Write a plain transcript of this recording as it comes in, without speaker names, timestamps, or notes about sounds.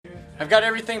I've got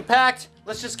everything packed.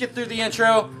 Let's just get through the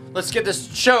intro. Let's get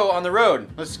this show on the road.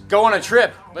 Let's go on a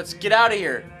trip. Let's get out of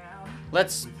here.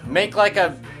 Let's make like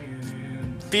a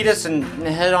fetus and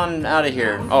head on out of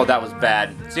here. Oh, that was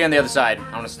bad. See you on the other side.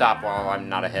 I'm gonna stop while I'm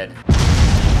not ahead.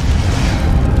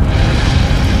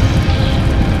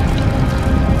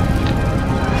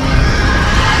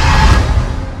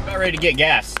 About ready to get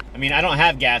gas. I mean, I don't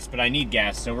have gas, but I need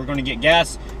gas. So we're going to get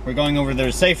gas. We're going over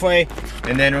there to Safeway,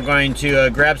 and then we're going to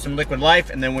grab some Liquid Life,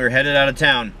 and then we're headed out of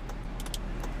town.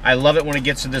 I love it when it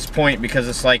gets to this point because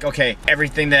it's like, okay,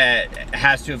 everything that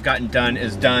has to have gotten done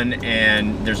is done,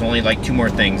 and there's only like 2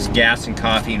 more things, gas and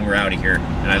coffee, and we're out of here.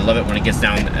 And I love it when it gets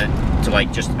down to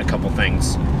like just a couple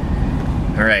things.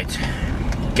 All right,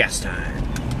 gas time.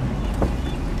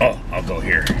 Oh, I'll go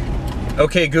here.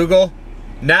 Okay, Google,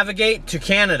 navigate to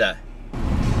Canada.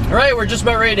 All right, we're just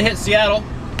about ready to hit Seattle.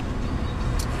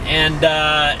 And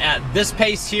at this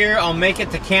pace here, I'll make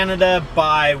it to Canada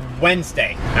by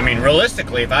Wednesday. I mean,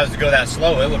 realistically, if I was to go that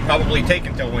slow, it would probably take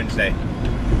until Wednesday.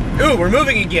 Ooh, we're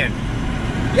moving again.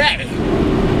 Yay!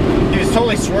 He was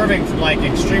totally swerving from like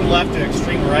extreme left to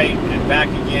extreme right and back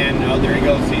again. Oh, there he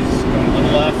goes. He's going a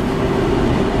little left.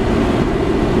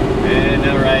 And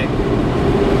now right.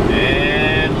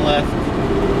 And left.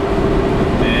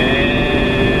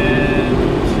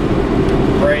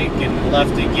 Brake and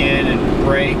left again and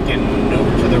brake and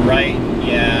over to the right.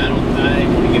 Yeah, I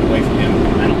want to get away from him.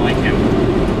 I don't like him.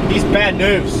 He's bad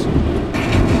news.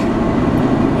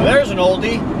 Well, there's an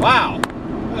oldie. Wow,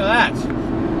 look at that.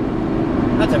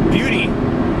 That's a beauty.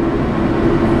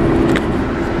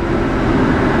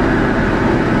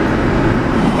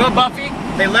 Well, Buffy,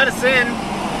 they let us in.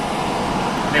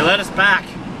 They let us back.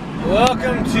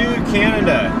 Welcome to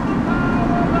Canada.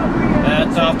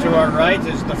 That's off to our right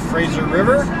is the Fraser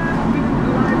River.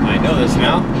 I know this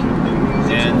now.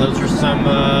 And those are some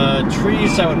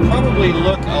trees that would probably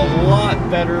look a lot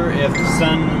better if the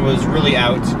sun was really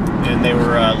out and they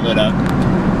were lit up.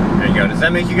 There you go. Does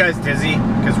that make you guys dizzy?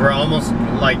 Because we're almost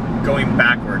like going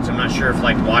backwards. I'm not sure if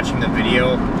like watching the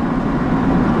video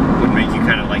would make you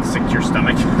kind of like sick to your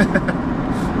stomach.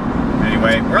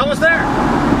 Anyway, we're almost there.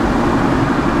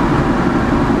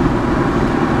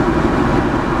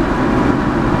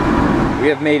 We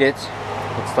have made it.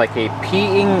 It's like a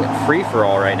peeing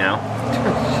free-for-all right now.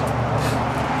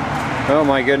 Oh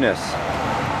my goodness.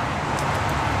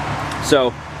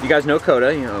 So, you guys know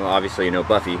Coda, you know, obviously you know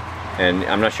Buffy, and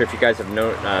I'm not sure if you guys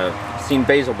have seen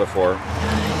Basil before.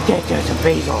 Get some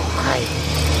Basil,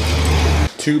 hi.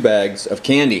 2 bags of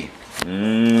candy.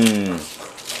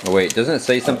 Oh wait, doesn't it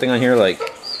say something on here like,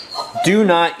 do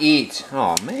not eat?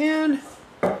 Oh man.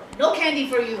 No candy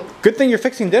for you. Good thing you're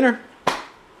fixing dinner.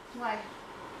 Why?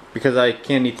 Because I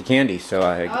can't eat the candy, so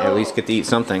I at least get to eat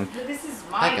something. This is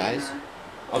my Hi guys. dinner.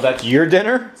 Oh, that's your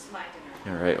dinner? It's my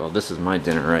dinner. Alright, well this is my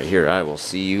dinner right here. I will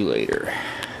see you later.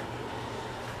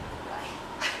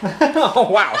 Oh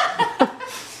wow.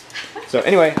 So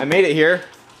anyway, I made it here.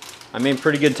 I made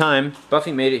pretty good time.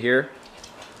 Buffy made it here.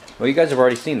 Well, you guys have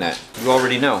already seen that. You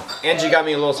already know. Angie got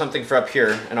me a little something for up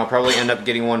here, and I'll probably end up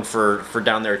getting one for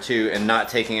down there too, and not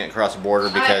taking it across the border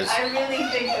because... I really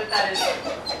think that is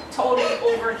totally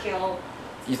overkill.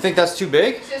 You think that's too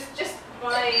big? Just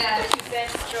my 2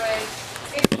 cents, Troy.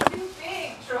 It's too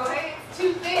big, Troy. It's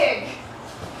too big.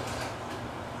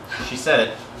 She said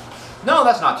it. No,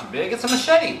 that's not too big. It's a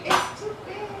machete. It's too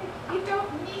big. You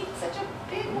don't need such a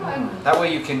big one. That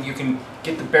way you can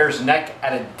get the bear's neck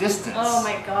at a distance. Oh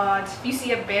my god. If you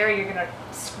see a bear, you're gonna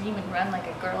scream and run like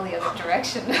a girl the other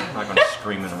direction. I'm not gonna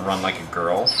scream and run like a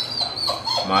girl.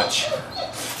 Much.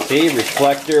 See,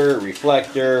 reflector,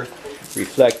 reflector,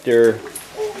 reflector.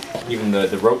 Even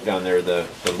the rope down there, the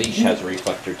leash has a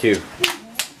reflector too.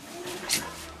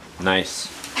 Nice.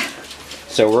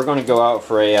 So we're gonna go out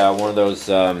for a one of those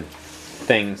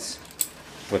things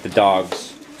with the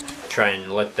dogs. Try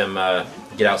and let them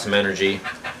get out some energy.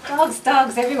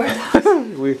 Dogs everywhere.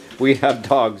 we have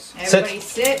dogs. Everybody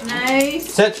sit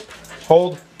nice. Sit.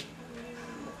 Hold.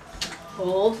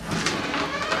 Hold.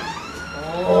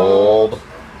 Hold.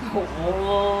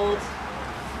 Hold.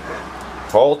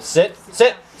 Hold. Sit.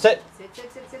 Sit. Sit.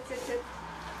 Sit.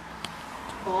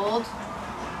 Hold.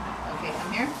 Okay,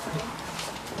 come here.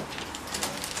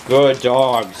 Good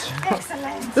dogs.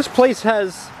 Excellent. This place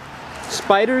has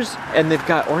spiders, and they've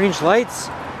got orange lights,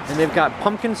 and they've got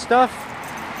pumpkin stuff.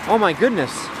 Oh my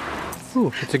goodness.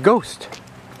 Ooh, it's a ghost.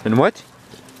 And what?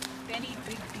 Benny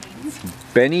Big Beans.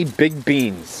 Benny Big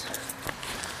Beans.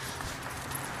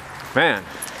 Man.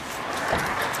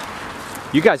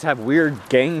 You guys have weird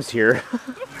gangs here.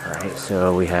 Alright,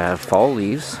 so we have fall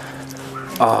leaves.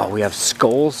 Oh, we have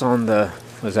skulls on the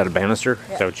Was that a banister?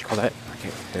 Yeah. Is that what you call that?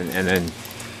 Okay. And then an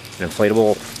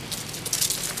inflatable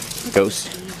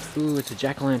ghost. Ooh, it's a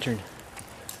jack-o'-lantern.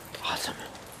 Awesome.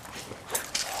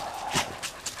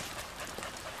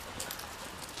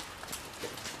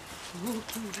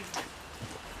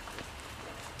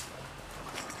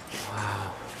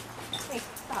 Wow. Hey,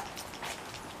 stop.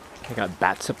 I got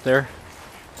bats up there.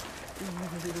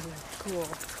 Cool.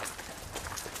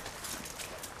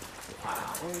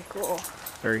 Wow. Very cool.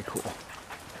 Very cool.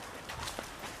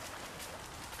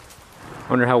 I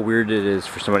wonder how weird it is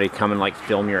for somebody to come and like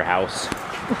film your house.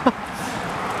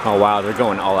 Oh wow, they're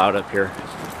going all out up here.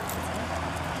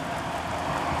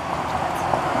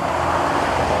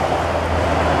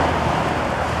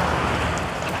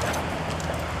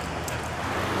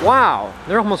 Wow,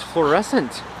 they're almost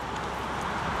fluorescent.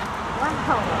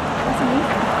 Wow. That's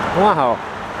amazing. Wow.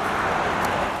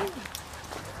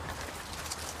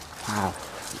 Wow.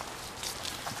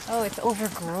 Oh, it's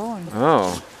overgrown.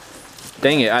 Oh.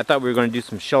 Dang it, I thought we were going to do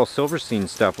some Shel Silverstein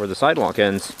stuff where the sidewalk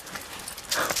ends.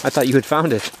 I thought you had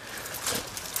found it.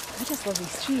 I just love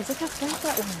these trees. Look how fat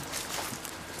that one is.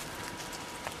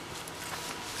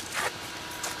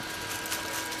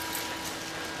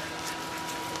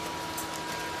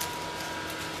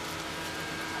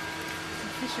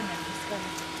 Fisherman just going.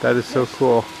 That is so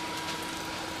cool.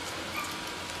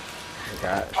 I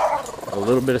got a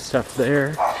little bit of stuff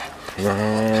there.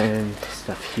 And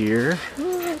stuff here. Ooh,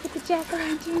 look at the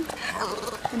jack-o'-lantern.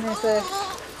 And there's a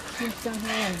piece down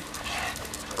here. And...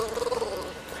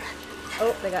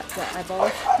 oh, they got the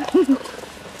eyeballs.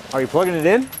 Are you plugging it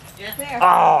in? Yeah. There. Oh,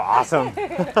 awesome.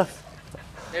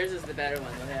 Theirs is the better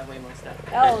one. They have way more stuff.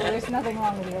 Oh, there's nothing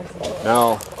wrong with yours.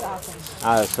 No. It's awesome.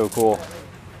 Ah, that's so cool.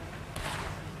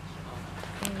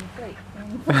 Great.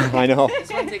 I know. This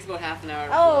one takes about half an hour.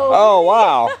 Oh. Oh,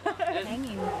 wow.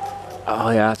 Hanging.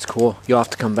 Oh, yeah, that's cool. You'll have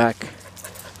to come back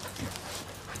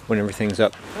when everything's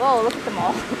up. Whoa, look at them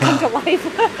all. Come to life.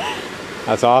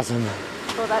 That's awesome.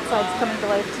 Oh, that side's coming to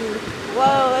life too.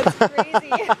 Whoa, that's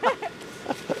crazy.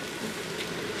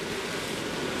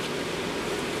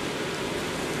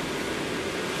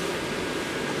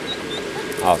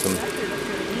 Awesome.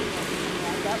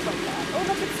 Oh,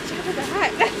 look, it's Jabba the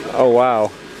Hutt. Oh,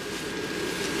 wow.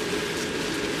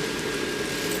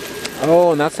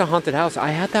 Oh, and that's the haunted house. I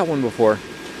had that one before.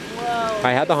 Whoa.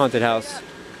 I had the haunted house.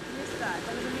 Missed that.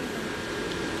 That was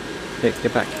amazing. Hey,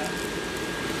 get back.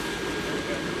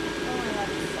 Oh my god,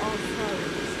 it's all closed.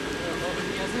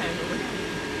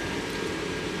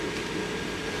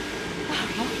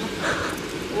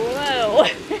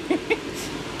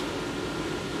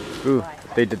 Whoa. Ooh,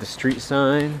 they did the street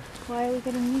sign. Why are we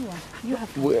getting a new one? You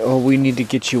have to. We need to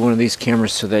get you one of these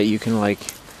cameras so that you can like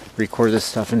record this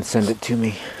stuff and send it to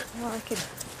me. Well, I could.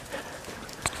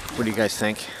 What do you guys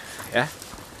think? Yeah?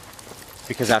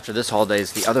 Because after this holiday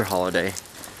is the other holiday,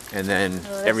 and then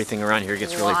everything around here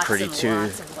gets really pretty too.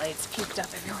 Lots of lights puked up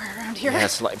everywhere around here. Yeah,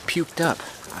 it's like puked up.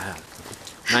 Wow.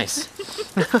 Nice.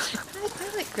 I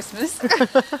like Christmas.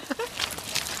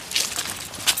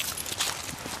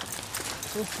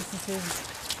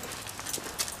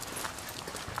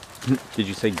 Did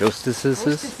you say ghostesses?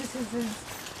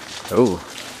 Ghostesses. Oh.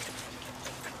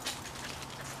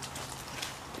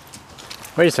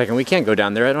 Wait a second, we can't go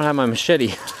down there. I don't have my machete.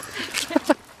 There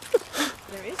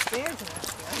is stairs in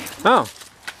there. Oh,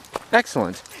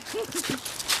 excellent.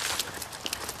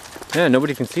 Yeah,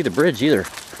 nobody can see the bridge either.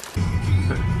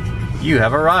 You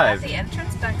have arrived. The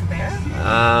entrance back there?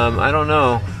 I don't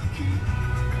know.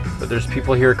 But there's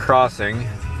people here crossing.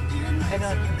 I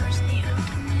don't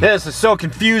understand. This is so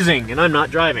confusing, and I'm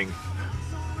not driving.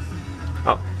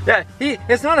 Oh, yeah,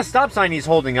 it's not a stop sign he's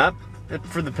holding up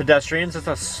for the pedestrians. It's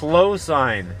a slow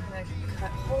sign.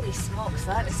 Holy smokes,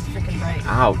 that is freaking bright.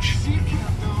 Ouch.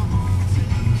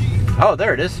 Oh,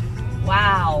 there it is.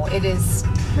 Wow, it is.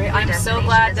 I'm so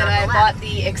glad that I bought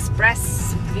the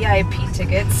express VIP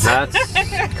tickets. That's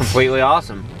completely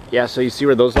awesome. Yeah, so you see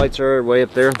where those lights are way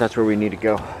up there? That's where we need to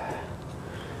go.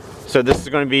 So this is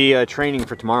going to be training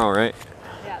for tomorrow, right?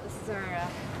 Yeah, this is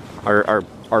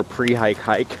Our pre-hike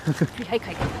hike.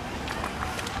 pre-hike.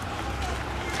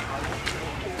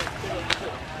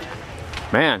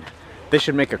 Man, they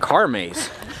should make a car maze.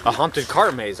 A haunted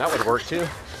car maze. That would work too.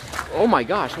 Oh my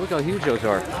gosh, look how huge those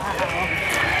are.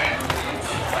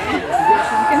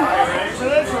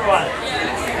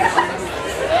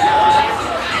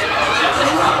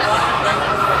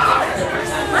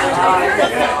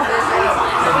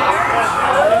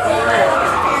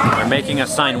 They're making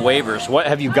us sign waivers. What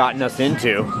have you gotten us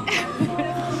into?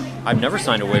 I've never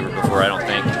signed a waiver before, I don't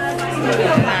think.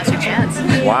 That's your chance.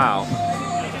 Wow.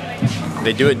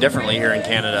 They do it differently here in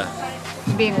Canada.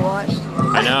 being watched.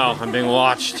 I know, I'm being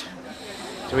watched.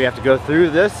 So we have to go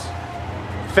through this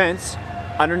fence,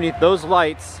 underneath those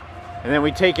lights, and then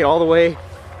we take it all the way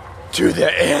to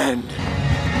the end.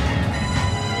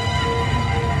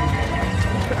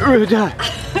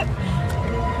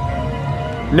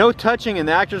 No touching, and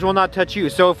the actors will not touch you.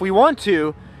 So if we want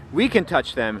to, we can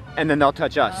touch them, and then they'll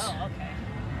touch us. Oh, okay.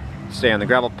 Stay on the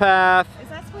gravel path. Is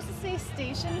that supposed to say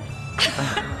station?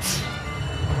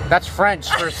 That's French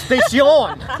for station.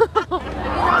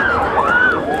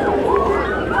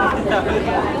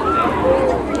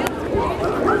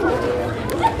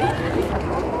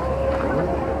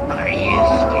 Are you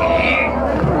scared?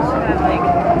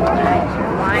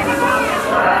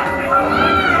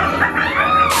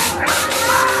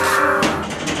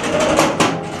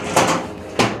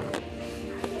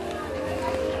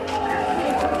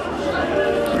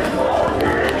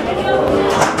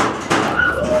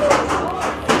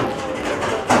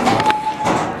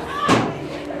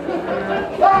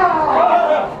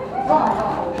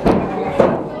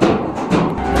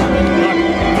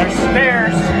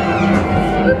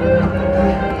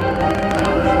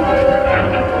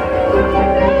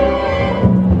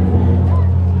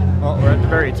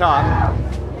 Top.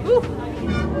 Woo.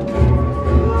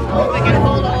 Hope we can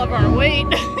hold all of our weight.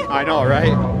 I know,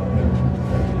 right?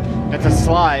 It's a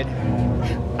slide.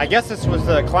 I guess this was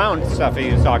the clown stuff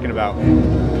he was talking about.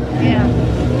 Yeah.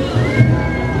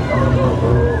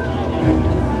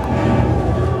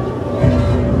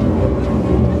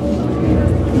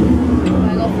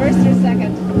 Want to go first or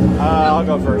second? I'll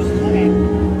go first. Okay.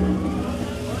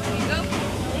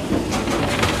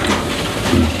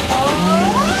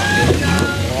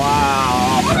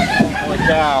 Wow. Holy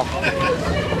cow.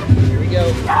 Here we go.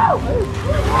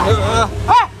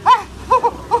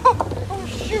 Oh,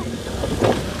 shoot.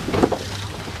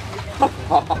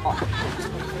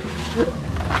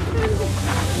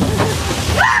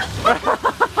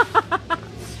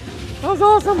 That was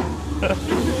awesome.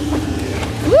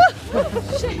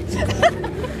 Shit.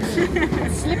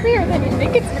 Slipperier than you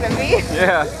think it's going to be.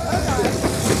 Yeah.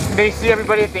 They see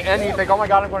everybody at the end and you think, oh my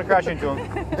god, I'm going to crash into him.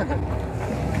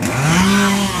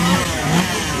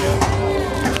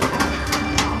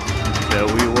 So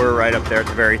we were right up there at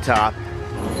the very top.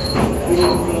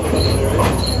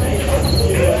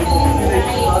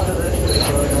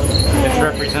 It's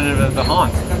representative of the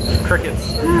haunt.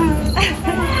 Crickets.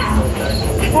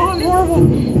 Oh, horrible.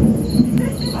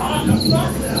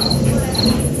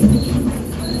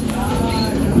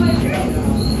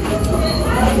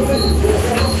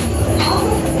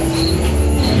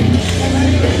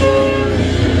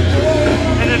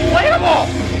 An inflatable!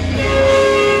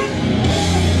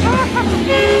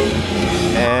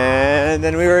 And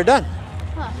then we were done.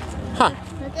 Huh.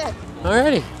 Okay.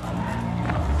 Alrighty.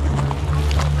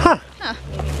 Huh.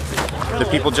 The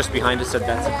people just behind us said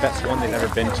that's the best one they've ever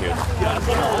been to.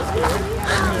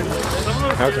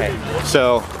 Okay,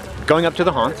 so going up to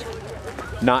the haunt,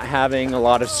 not having a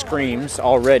lot of screams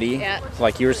already, Yeah.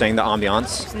 like you were saying, the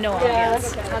ambiance. No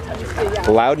ambiance.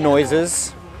 Loud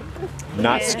noises,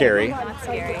 not scary, Not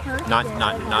scary.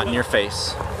 not in your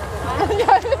face.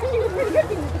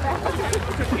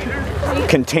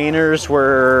 Containers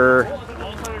where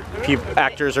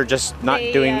actors are just not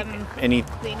doing any.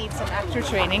 They need some actor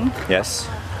training. Yes.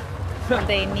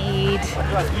 They need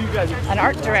an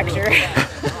art director.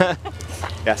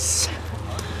 Yes.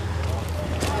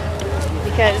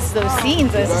 Because those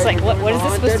scenes, it's just like, what is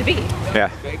this supposed to be? Yeah.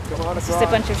 It's just a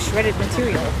bunch of shredded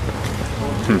material.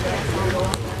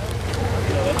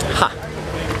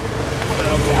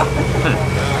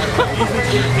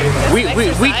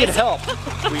 We could help.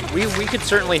 We could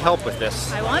certainly help with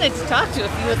this. I wanted to talk to a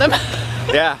few of them.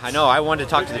 Yeah, I know. I wanted to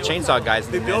talk to the chainsaw guys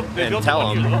and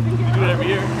tell them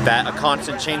that a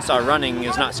constant chainsaw running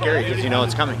is not scary because you know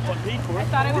it's coming.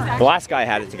 The last guy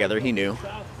had it together. He knew.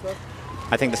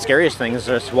 I think the scariest thing is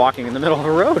just walking in the middle of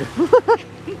a road.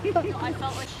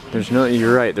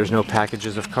 You're right, there's no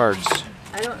packages of cards.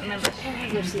 I don't remember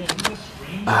ever seeing.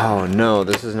 Oh no,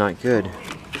 this is not good.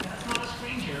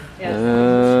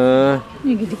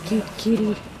 You get a cute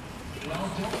kitty.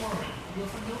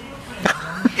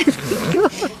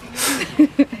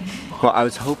 Well, I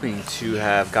was hoping to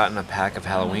have gotten a pack of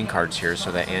Halloween cards here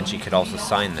so that Angie could also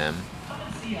sign them.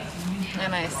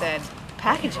 And I said,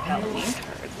 package of Halloween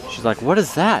cards. She's like, what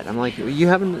is that? I'm like, you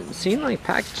haven't seen like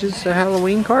packages of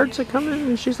Halloween cards that come in?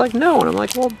 And she's like, no. And I'm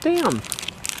like, well, damn.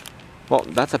 Well,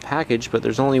 that's a package, but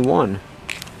there's only one.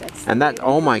 And that,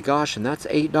 oh my gosh, and that's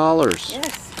 $8.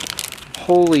 Yes.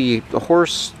 Holy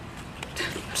horse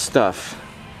stuff.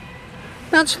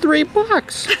 That's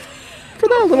 $3. for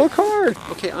that little card.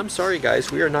 Okay, I'm sorry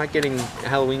guys, we are not getting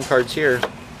Halloween cards here.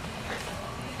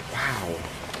 Wow.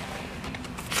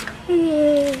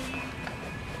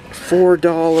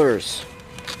 $4.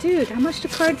 Dude, how much do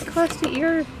cards cost at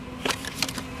your...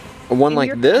 One in like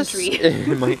your this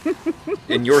country?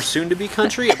 in your soon-to-be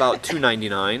country, about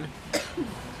 $2.99.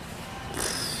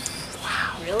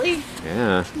 Wow. Really?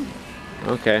 Yeah.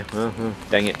 Okay.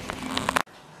 Dang it.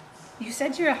 You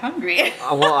said you were hungry.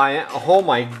 Well, oh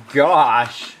my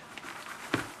gosh.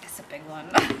 It's a big one.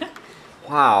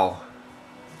 Wow.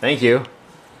 Thank you.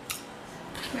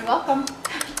 You're welcome.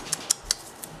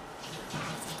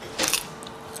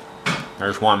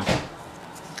 There's one. Oh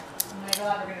my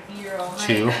god, we're gonna be here all night.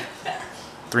 2,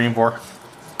 3, and 4.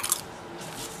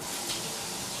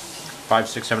 5,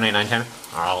 6, 7, 8, 9, 10.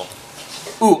 Oh.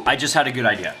 Ooh, I just had a good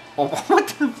idea. Oh,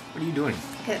 what are you doing?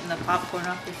 Getting the popcorn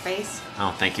off your face.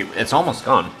 Oh, thank you. It's almost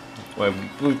gone. Wait,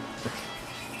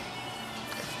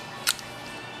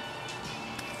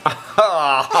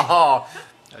 I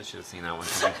should have seen that one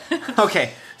today.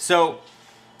 Okay, so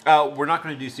we're not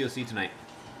going to do COC tonight.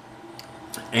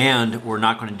 And we're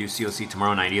not going to do COC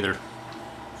tomorrow night either.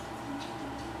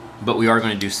 But we are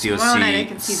going to do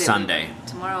COC Sunday.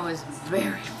 Tomorrow is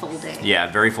very full day. Yeah,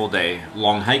 very full day.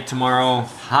 Long hike tomorrow,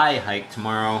 high hike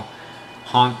tomorrow,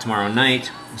 haunt tomorrow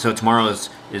night. So tomorrow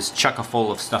is chock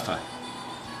full of stuffa.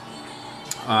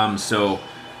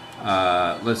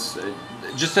 Let's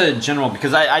just a general,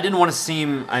 because I didn't want to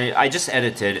seem, I just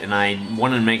edited and I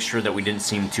wanted to make sure that we didn't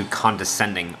seem too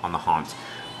condescending on the haunt.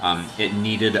 It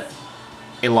needed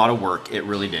a lot of work, it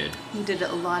really did. You did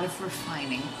a lot of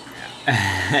refining.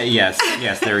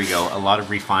 yes, there we go. A lot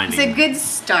of refining. It's a good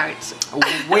start.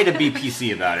 Way to be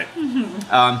PC about it.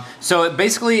 So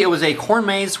basically, it was a corn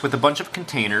maze with a bunch of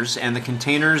containers, and the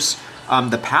containers,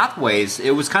 the pathways,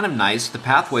 it was kind of nice. The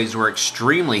pathways were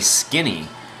extremely skinny,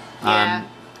 Yeah.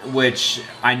 Which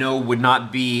I know would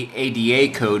not be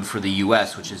ADA code for the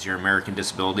U.S., which is your American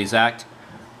Disabilities Act.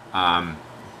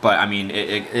 But I mean,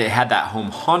 it had that home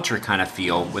haunter kind of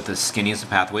feel with as skinny as the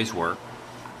pathways were.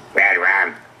 Red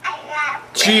rum.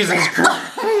 Jesus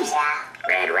Christ!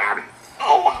 Red rum.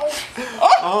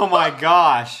 Oh my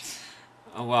gosh!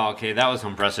 Oh wow, okay, that was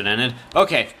unprecedented.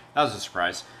 Okay, that was a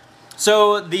surprise.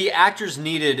 So the actors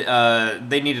needed,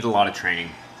 they needed a lot of training.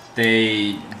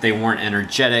 They weren't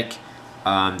energetic.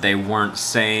 They weren't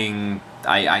saying,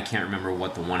 I can't remember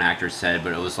what the one actor said,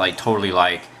 but it was like totally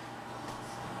like,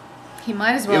 He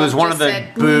might as well. it was have one just of the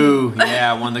said, boo,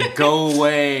 yeah, one of the go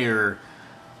away or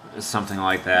something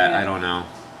like that. Yeah. I don't know.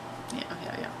 Yeah.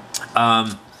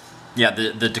 Yeah,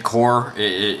 the decor,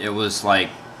 it was like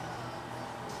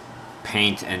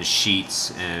paint and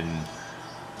sheets and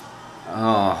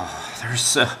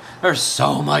there's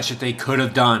so much that they could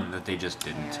have done that they just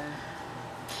didn't. Yeah.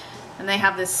 And they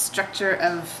have this structure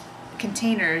of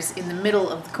containers in the middle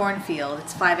of the cornfield.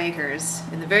 It's 5 acres.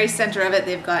 In the very center of it,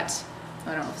 they've got,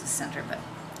 I don't know if it's the center, but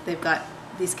they've got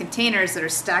these containers that are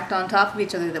stacked on top of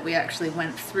each other that we actually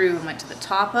went through and went to the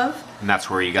top of. And that's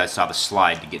where you guys saw the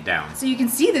slide to get down. So you can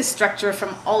see this structure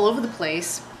from all over the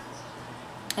place.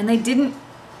 And they didn't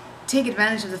take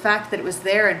advantage of the fact that it was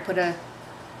there and put a...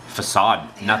 Facade,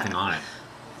 Yeah. nothing on it.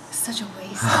 Such a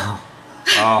waste. Oh.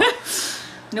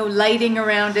 No lighting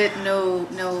around it, no...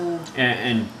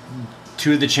 And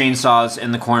 2 of the chainsaws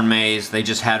in the corn maze, they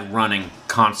just had running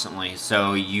constantly.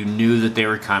 So you knew that they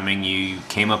were coming, you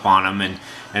came up on them,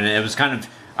 and it was kind of,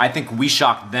 I think we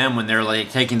shocked them when they're like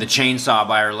taking the chainsaw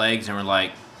by our legs and we're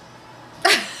like,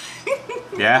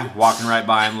 yeah, walking right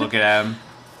by them, looking at them.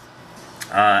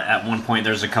 At one point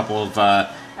there's a couple of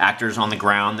actors on the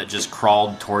ground that just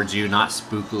crawled towards you, not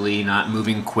spookily, not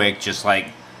moving quick, just like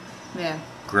Yeah.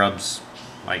 grubs.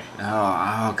 Like,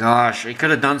 oh gosh, it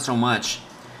could have done so much.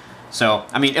 So,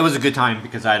 I mean, it was a good time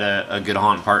because I had a good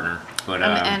haunt partner. But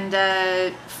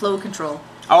And flow control.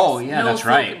 oh yeah, No that's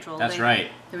flow right. control. That's right.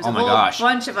 There was Oh a my whole gosh.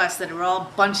 bunch of us that were all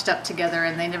bunched up together,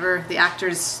 and the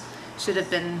actors should have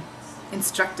been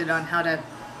instructed on how to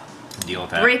Deal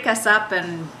with that. break us up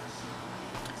and...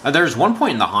 There's one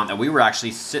point in the haunt that we were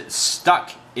actually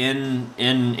stuck in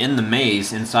the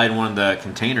maze inside one of the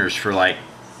containers for like,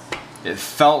 it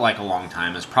felt like a long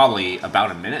time. It was probably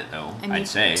about a minute though, And I'd you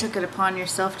say. took it upon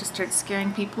yourself to start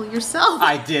scaring people yourself.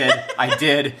 I did.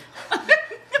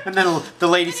 And then the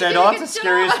lady said, "Oh,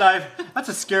 that's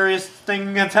the scariest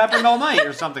thing that's happened all night,"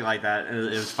 or something like that.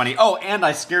 It was funny. Oh, and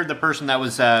I scared the person that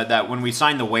was that when we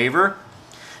signed the waiver,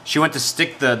 she went to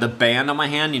stick the band on my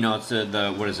hand. You know, it's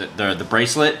the what is it? The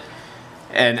bracelet,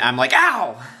 and I'm like,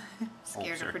 "Ow!" Scared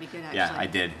her sorry. pretty good, actually. Yeah, I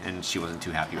did, and she wasn't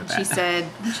too happy with that. She said,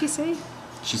 what did she say?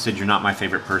 she said, "You're not my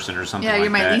favorite person," or something. Yeah, you're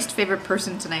like my that. least favorite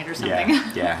person tonight, or something.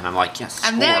 Yeah, yeah. And I'm like, yes.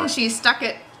 And then she stuck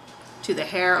it to the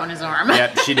hair on his arm.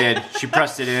 Yep, she did. She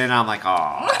pressed it in, and I'm like,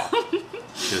 oh.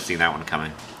 Should have seen that one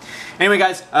coming. Anyway,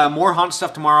 guys, more haunt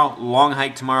stuff tomorrow. Long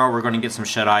hike tomorrow. We're going to get some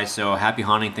shut-eye. So happy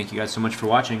haunting. Thank you guys so much for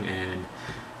watching, and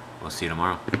we'll see you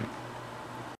tomorrow.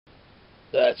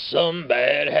 That's some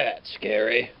bad hat,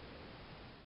 Scary.